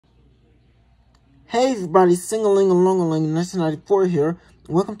Hey everybody, Sing-a-ling-a-long-a-ling 1994 here.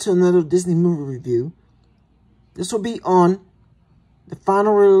 Welcome to another Disney movie review. This will be on the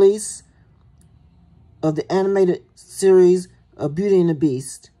final release of the animated series of Beauty and the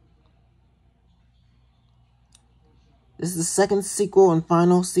Beast. This is the second sequel and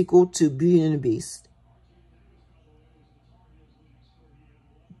final sequel to Beauty and the Beast.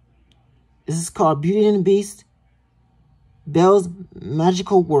 This is called Beauty and the Beast, Belle's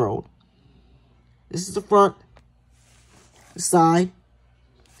Magical World. This is the front, the side,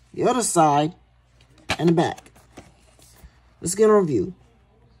 the other side, and the back. Let's get a review.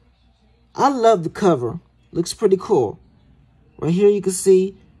 I love the cover. Looks pretty cool. Right here you can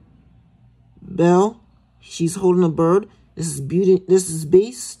see Belle. She's holding a bird. This is Beauty. This is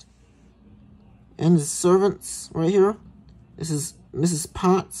Beast. And his servants right here. This is Mrs.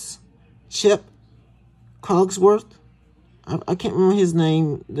 Potts, Chip, Cogsworth. I can't remember his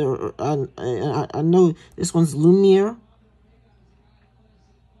name. I know this one's Lumiere.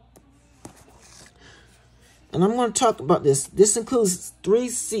 And I'm going to talk about this. This includes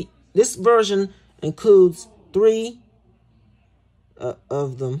this version includes three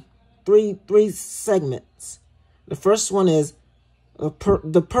of them. Three segments. The first one is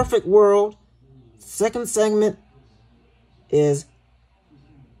the Perfect World. Second segment is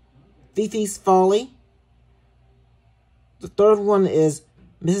Fifi's Folly. The third one is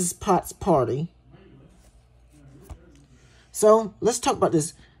Mrs. Potts' Party. So, let's talk about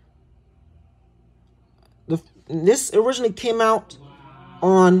this. This originally came out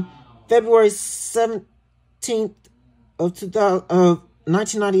on February 17th of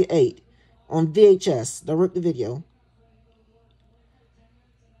 1998 on VHS, direct-to-video.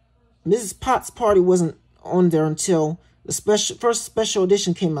 Mrs. Potts' Party wasn't on there until the first special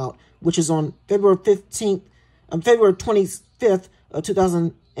edition came out, which is on February 25th of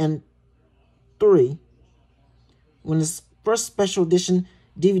 2003, when this first special edition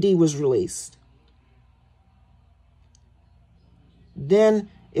DVD was released. Then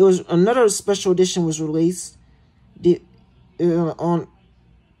it was another special edition was released on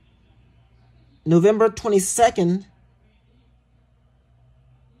November 22nd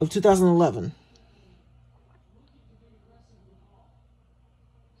of 2011.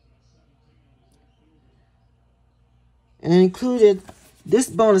 And it included this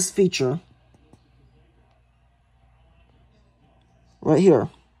bonus feature right here.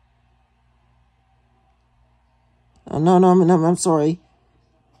 Oh, no, I'm sorry.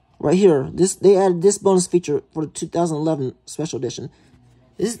 Right here. They added this bonus feature for the 2011 special edition.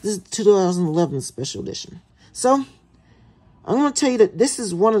 This is 2011 special edition. So, I'm going to tell you that this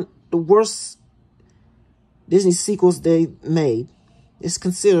is one of the worst Disney sequels they've made. It's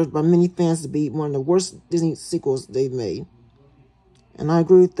considered by many fans to be one of the worst Disney sequels they've made. And I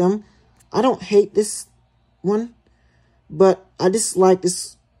agree with them. I don't hate this one, but I dislike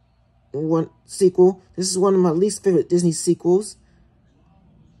this one sequel. This is one of my least favorite Disney sequels.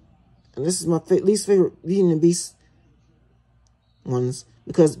 And this is my least favorite Beauty and the Beast ones.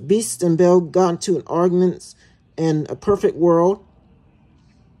 Because Beast and Belle got into an argument in A Perfect World.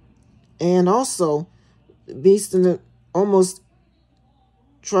 And also, Beast and almost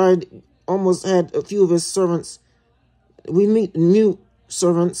had a few of his servants. We meet new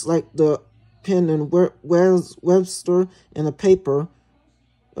servants like the pen and Webster and a paper,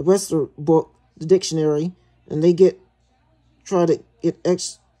 a Webster book, the dictionary, and he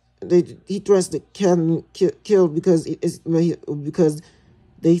threatens to kill because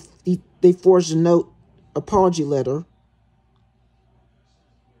they forged a note, apology letter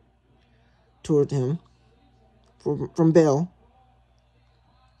toward him from Belle.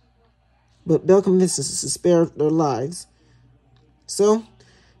 But Belle convinces us to spare their lives. So,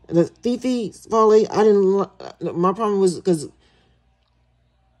 the Fifi's Folly, my problem was because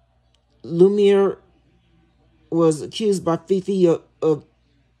Lumiere was accused by Fifi of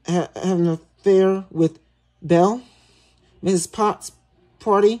having an affair with Belle. Mrs. Potts'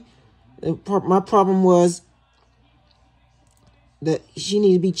 Party, my problem was that she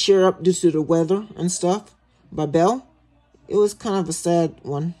needed to be cheered up due to the weather and stuff by Belle. It was kind of a sad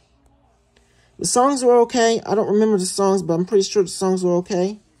one. The songs were okay. I don't remember the songs, but I'm pretty sure the songs were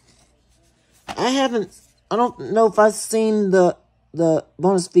okay. I don't know if I've seen the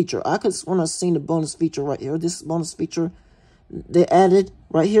bonus feature. I could want to have seen the bonus feature right here. This bonus feature they added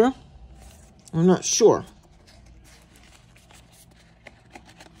right here. I'm not sure.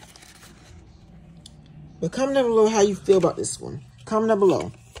 But comment down below how you feel about this one. Comment down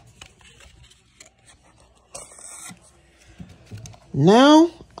below. Now,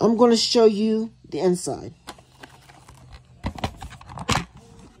 I'm going to show you the inside.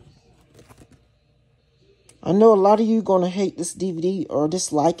 I know a lot of you are going to hate this DVD or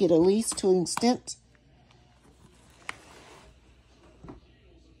dislike it, at least to an extent.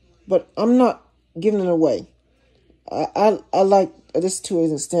 But I'm not giving it away. I like this to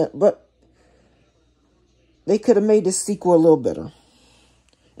an extent, but they could have made this sequel a little better.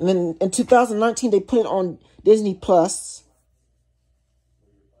 And then in 2019, they put it on Disney Plus.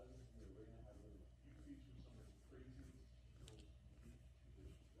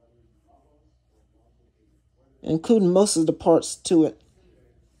 Including most of the parts to it.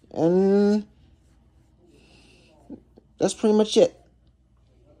 And that's pretty much it.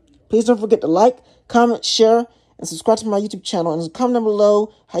 Please don't forget to like, comment, share, and subscribe to my YouTube channel. And comment down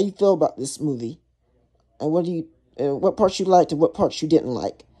below how you feel about this movie. And what parts you liked and what parts you didn't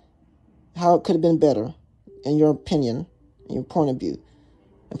like. How it could have been better, in your opinion, in your point of view.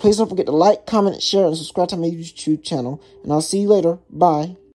 And please don't forget to like, comment, share, and subscribe to my YouTube channel. And I'll see you later. Bye.